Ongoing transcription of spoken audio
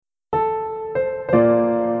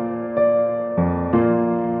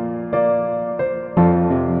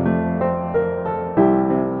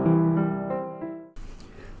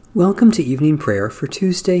Welcome to evening prayer for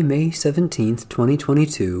Tuesday, May 17th,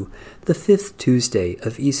 2022, the fifth Tuesday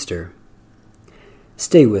of Easter.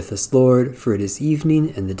 Stay with us, Lord, for it is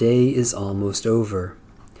evening and the day is almost over.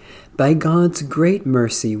 By God's great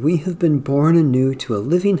mercy, we have been born anew to a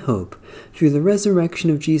living hope through the resurrection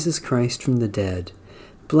of Jesus Christ from the dead.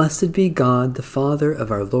 Blessed be God, the Father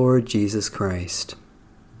of our Lord Jesus Christ.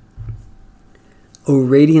 O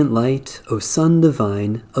radiant light, O Son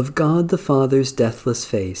divine, of God the Father's deathless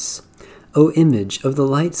face, O image of the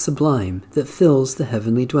light sublime that fills the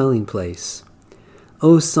heavenly dwelling place.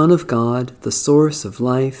 O Son of God, the source of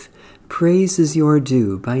life, praise is your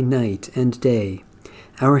due by night and day.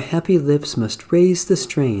 Our happy lips must raise the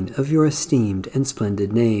strain of your esteemed and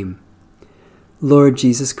splendid name. Lord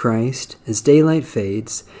Jesus Christ, as daylight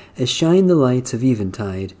fades, as shine the lights of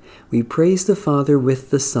eventide, we praise the Father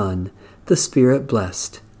with the Son, the Spirit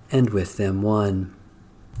blessed, and with them one.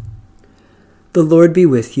 The Lord be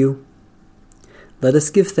with you. Let us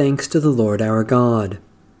give thanks to the Lord our God.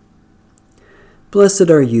 Blessed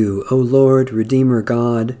are you, O Lord, Redeemer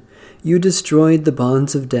God. You destroyed the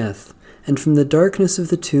bonds of death, and from the darkness of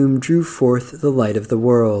the tomb drew forth the light of the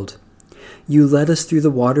world. You led us through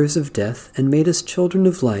the waters of death and made us children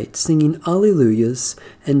of light, singing alleluias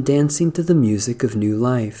and dancing to the music of new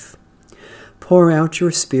life. Pour out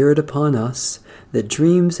your Spirit upon us, that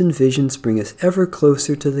dreams and visions bring us ever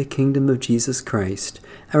closer to the kingdom of Jesus Christ,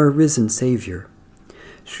 our risen Savior.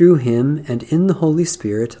 Through him and in the Holy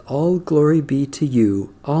Spirit, all glory be to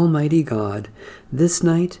you, Almighty God, this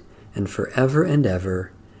night and forever and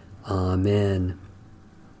ever. Amen.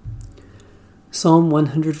 Psalm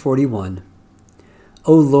 141.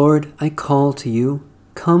 O Lord, I call to you.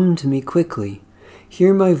 Come to me quickly.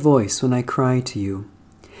 Hear my voice when I cry to you.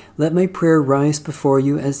 Let my prayer rise before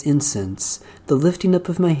you as incense, the lifting up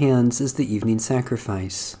of my hands as the evening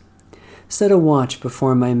sacrifice. Set a watch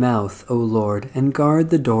before my mouth, O Lord, and guard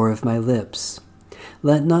the door of my lips.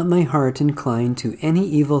 Let not my heart incline to any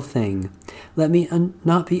evil thing. Let me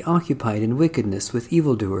not be occupied in wickedness with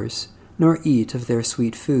evildoers, nor eat of their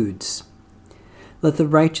sweet foods. Let the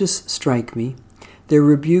righteous strike me. Their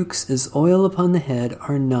rebukes as oil upon the head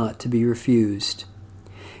are not to be refused.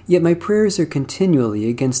 Yet my prayers are continually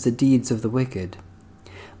against the deeds of the wicked.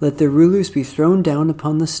 Let their rulers be thrown down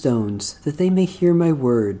upon the stones, that they may hear my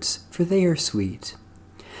words, for they are sweet.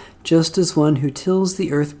 Just as one who tills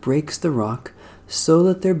the earth breaks the rock, so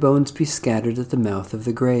let their bones be scattered at the mouth of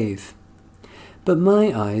the grave. But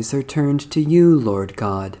my eyes are turned to you, Lord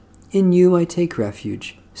God. In you I take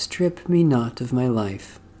refuge. Strip me not of my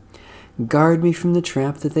life. Guard me from the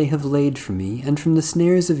trap that they have laid for me, and from the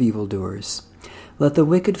snares of evildoers. Let the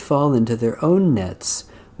wicked fall into their own nets,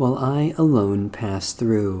 while I alone pass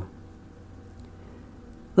through.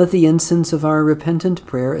 Let the incense of our repentant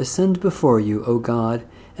prayer ascend before you, O God,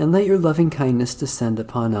 and let your loving kindness descend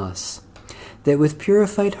upon us, that with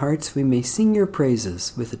purified hearts we may sing your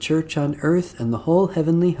praises with the church on earth and the whole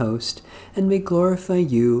heavenly host, and may glorify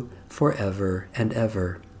you forever and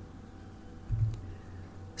ever.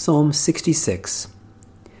 Psalm 66.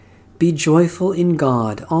 Be joyful in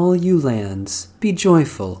God, all you lands. Be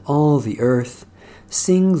joyful, all the earth.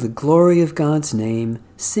 Sing the glory of God's name.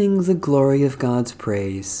 Sing the glory of God's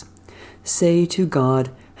praise. Say to God,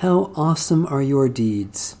 how awesome are your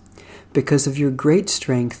deeds. Because of your great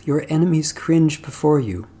strength, your enemies cringe before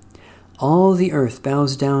you. All the earth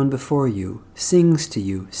bows down before you, sings to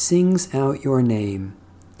you, sings out your name.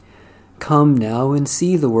 Come now and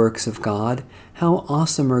see the works of God. How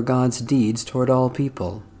awesome are God's deeds toward all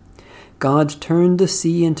people. God turned the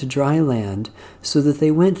sea into dry land, so that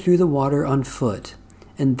they went through the water on foot,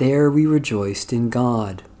 and there we rejoiced in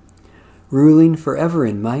God. Ruling forever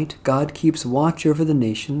in might, God keeps watch over the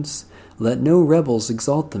nations. Let no rebels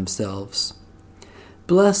exalt themselves.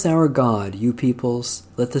 Bless our God, you peoples.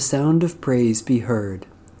 Let the sound of praise be heard.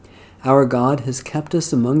 Our God has kept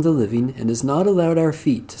us among the living and has not allowed our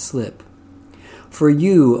feet to slip. For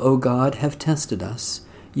you, O God, have tested us.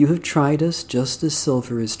 You have tried us just as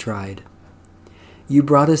silver is tried. You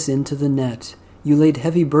brought us into the net. You laid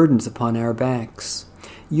heavy burdens upon our backs.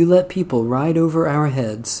 You let people ride over our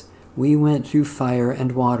heads. We went through fire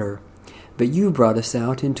and water, but you brought us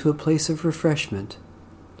out into a place of refreshment.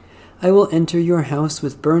 I will enter your house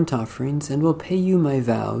with burnt offerings and will pay you my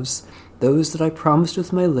vows, those that I promised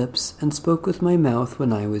with my lips and spoke with my mouth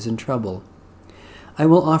when I was in trouble. I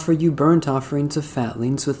will offer you burnt offerings of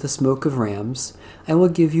fatlings with the smoke of rams. I will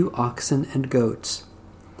give you oxen and goats.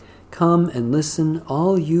 Come and listen,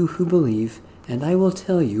 all you who believe, and I will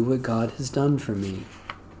tell you what God has done for me.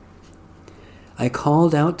 I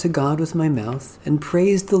called out to God with my mouth and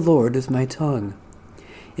praised the Lord with my tongue.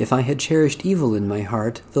 If I had cherished evil in my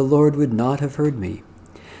heart, the Lord would not have heard me.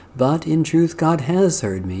 But in truth God has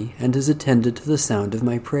heard me, and has attended to the sound of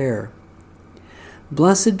my prayer.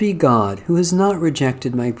 Blessed be God, who has not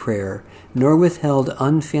rejected my prayer, nor withheld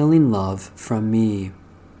unfailing love from me.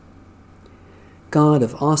 God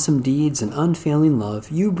of awesome deeds and unfailing love,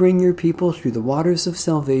 you bring your people through the waters of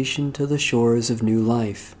salvation to the shores of new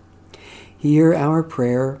life. Hear our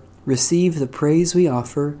prayer, receive the praise we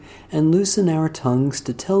offer, and loosen our tongues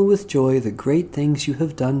to tell with joy the great things you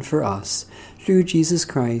have done for us, through Jesus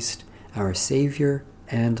Christ, our Savior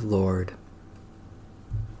and Lord.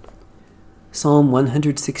 Psalm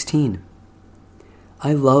 116.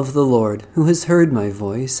 I love the Lord, who has heard my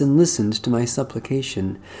voice and listened to my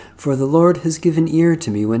supplication, for the Lord has given ear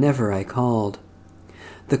to me whenever I called.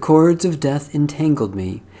 The cords of death entangled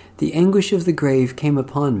me, the anguish of the grave came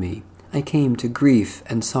upon me, I came to grief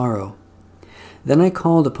and sorrow. Then I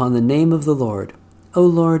called upon the name of the Lord. O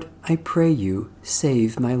Lord, I pray you,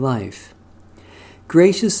 save my life.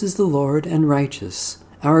 Gracious is the Lord and righteous,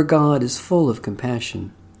 our God is full of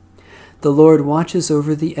compassion. The Lord watches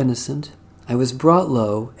over the innocent. I was brought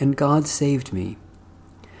low, and God saved me.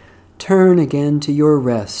 Turn again to your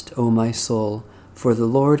rest, O my soul, for the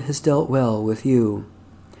Lord has dealt well with you.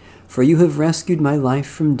 For you have rescued my life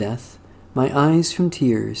from death, my eyes from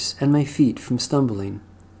tears, and my feet from stumbling.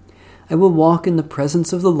 I will walk in the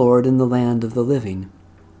presence of the Lord in the land of the living.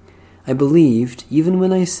 I believed, even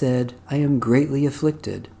when I said, I am greatly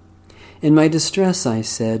afflicted. In my distress I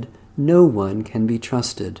said, no one can be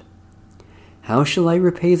trusted. How shall I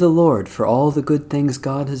repay the Lord for all the good things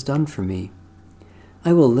God has done for me?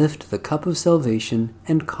 I will lift the cup of salvation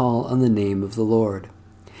and call on the name of the Lord.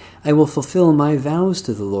 I will fulfill my vows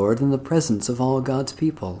to the Lord in the presence of all God's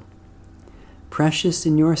people. Precious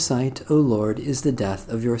in your sight, O Lord, is the death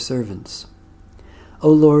of your servants.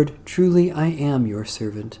 O Lord, truly I am your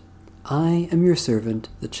servant. I am your servant,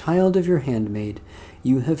 the child of your handmaid.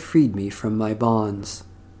 You have freed me from my bonds.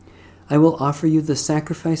 I will offer you the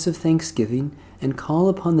sacrifice of thanksgiving and call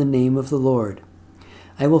upon the name of the Lord.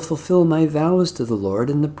 I will fulfill my vows to the Lord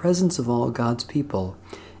in the presence of all God's people,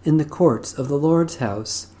 in the courts of the Lord's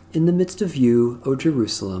house, in the midst of you, O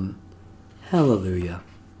Jerusalem. Hallelujah.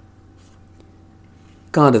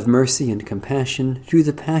 God of mercy and compassion, through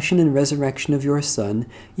the passion and resurrection of your Son,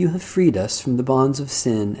 you have freed us from the bonds of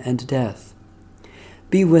sin and death.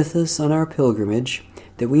 Be with us on our pilgrimage,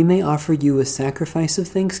 that we may offer you a sacrifice of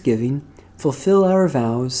thanksgiving, fulfill our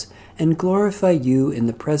vows, and glorify you in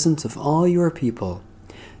the presence of all your people,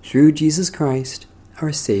 through Jesus Christ,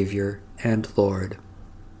 our Savior and Lord.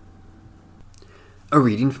 A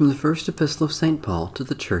reading from the first epistle of St. Paul to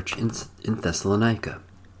the church in Thessalonica.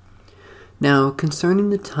 Now, concerning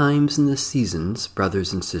the times and the seasons,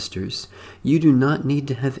 brothers and sisters, you do not need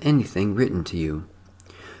to have anything written to you.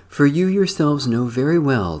 For you yourselves know very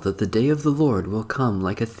well that the day of the Lord will come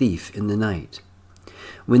like a thief in the night.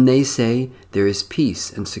 When they say, there is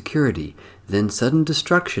peace and security, then sudden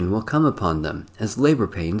destruction will come upon them, as labor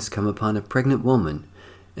pains come upon a pregnant woman,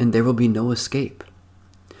 and there will be no escape.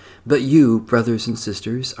 But you, brothers and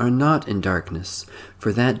sisters, are not in darkness,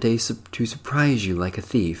 for that day to surprise you like a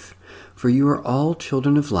thief. For you are all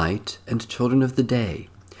children of light and children of the day.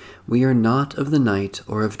 We are not of the night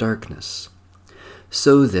or of darkness.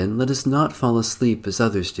 So then, let us not fall asleep as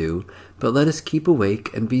others do, but let us keep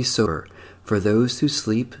awake and be sober. For those who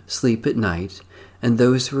sleep, sleep at night, and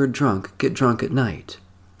those who are drunk, get drunk at night.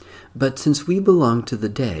 But since we belong to the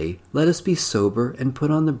day, let us be sober and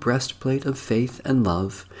put on the breastplate of faith and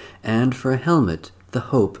love, and for a helmet, the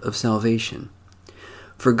hope of salvation.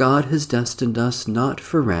 For God has destined us not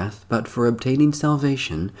for wrath, but for obtaining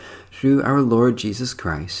salvation through our Lord Jesus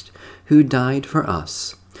Christ, who died for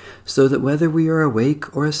us, so that whether we are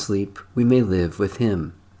awake or asleep, we may live with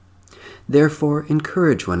him. Therefore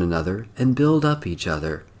encourage one another and build up each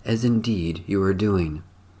other, as indeed you are doing.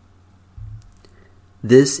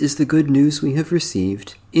 This is the good news we have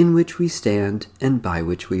received, in which we stand and by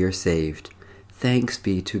which we are saved. Thanks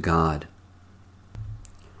be to God.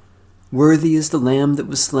 Worthy is the Lamb that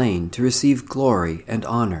was slain to receive glory and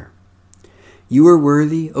honor. You are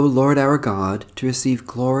worthy, O Lord our God, to receive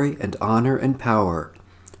glory and honor and power.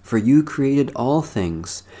 For you created all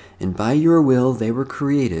things, and by your will they were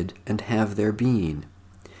created and have their being.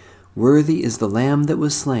 Worthy is the Lamb that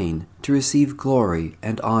was slain to receive glory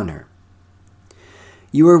and honor.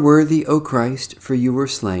 You are worthy, O Christ, for you were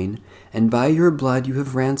slain, and by your blood you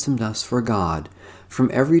have ransomed us for God,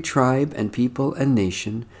 from every tribe and people and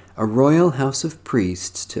nation, a royal house of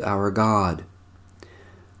priests to our God.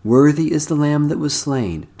 Worthy is the Lamb that was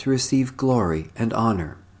slain to receive glory and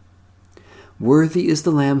honor. Worthy is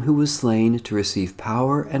the Lamb who was slain to receive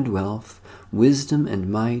power and wealth, wisdom and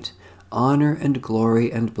might, honor and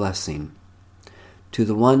glory and blessing. To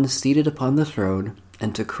the one seated upon the throne,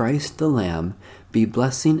 and to Christ the Lamb, be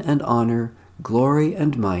blessing and honor, glory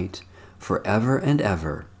and might, forever and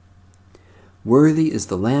ever. Worthy is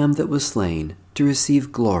the Lamb that was slain to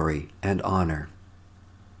receive glory and honor.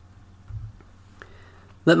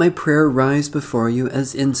 Let my prayer rise before you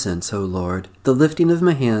as incense, O Lord. The lifting of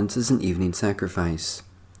my hands is an evening sacrifice.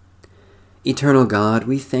 Eternal God,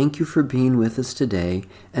 we thank you for being with us today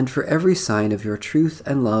and for every sign of your truth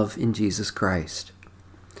and love in Jesus Christ.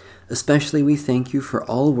 Especially we thank you for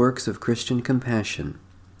all works of Christian compassion,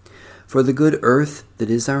 for the good earth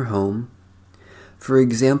that is our home, for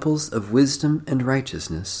examples of wisdom and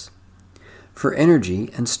righteousness, for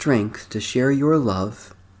energy and strength to share your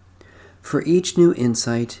love, for each new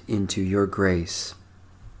insight into your grace.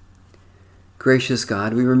 Gracious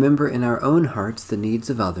God, we remember in our own hearts the needs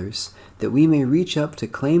of others, that we may reach up to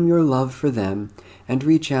claim your love for them and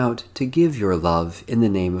reach out to give your love in the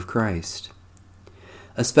name of Christ.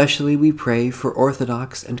 Especially we pray for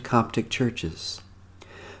Orthodox and Coptic churches,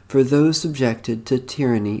 for those subjected to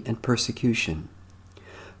tyranny and persecution,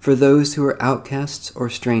 for those who are outcasts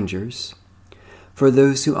or strangers, for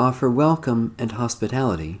those who offer welcome and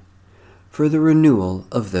hospitality, for the renewal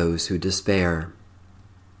of those who despair.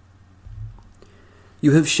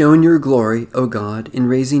 You have shown your glory, O God, in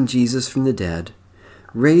raising Jesus from the dead.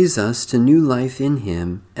 Raise us to new life in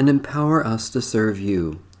him and empower us to serve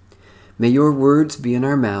you. May your words be in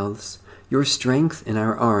our mouths, your strength in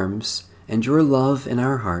our arms, and your love in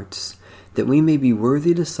our hearts, that we may be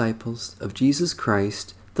worthy disciples of Jesus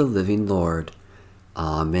Christ, the living Lord.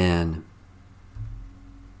 Amen.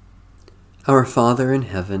 Our Father in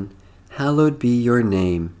heaven, hallowed be your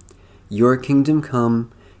name. Your kingdom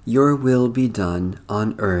come, your will be done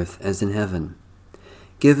on earth as in heaven.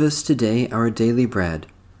 Give us today our daily bread.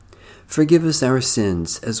 Forgive us our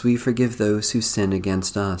sins as we forgive those who sin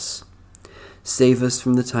against us. Save us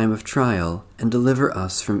from the time of trial and deliver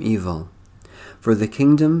us from evil. For the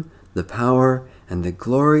kingdom, the power, and the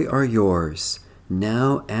glory are yours,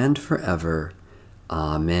 now and forever.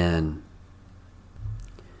 Amen.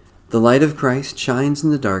 The light of Christ shines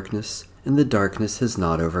in the darkness, and the darkness has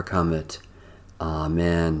not overcome it.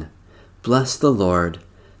 Amen. Bless the Lord.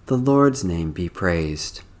 The Lord's name be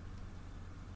praised.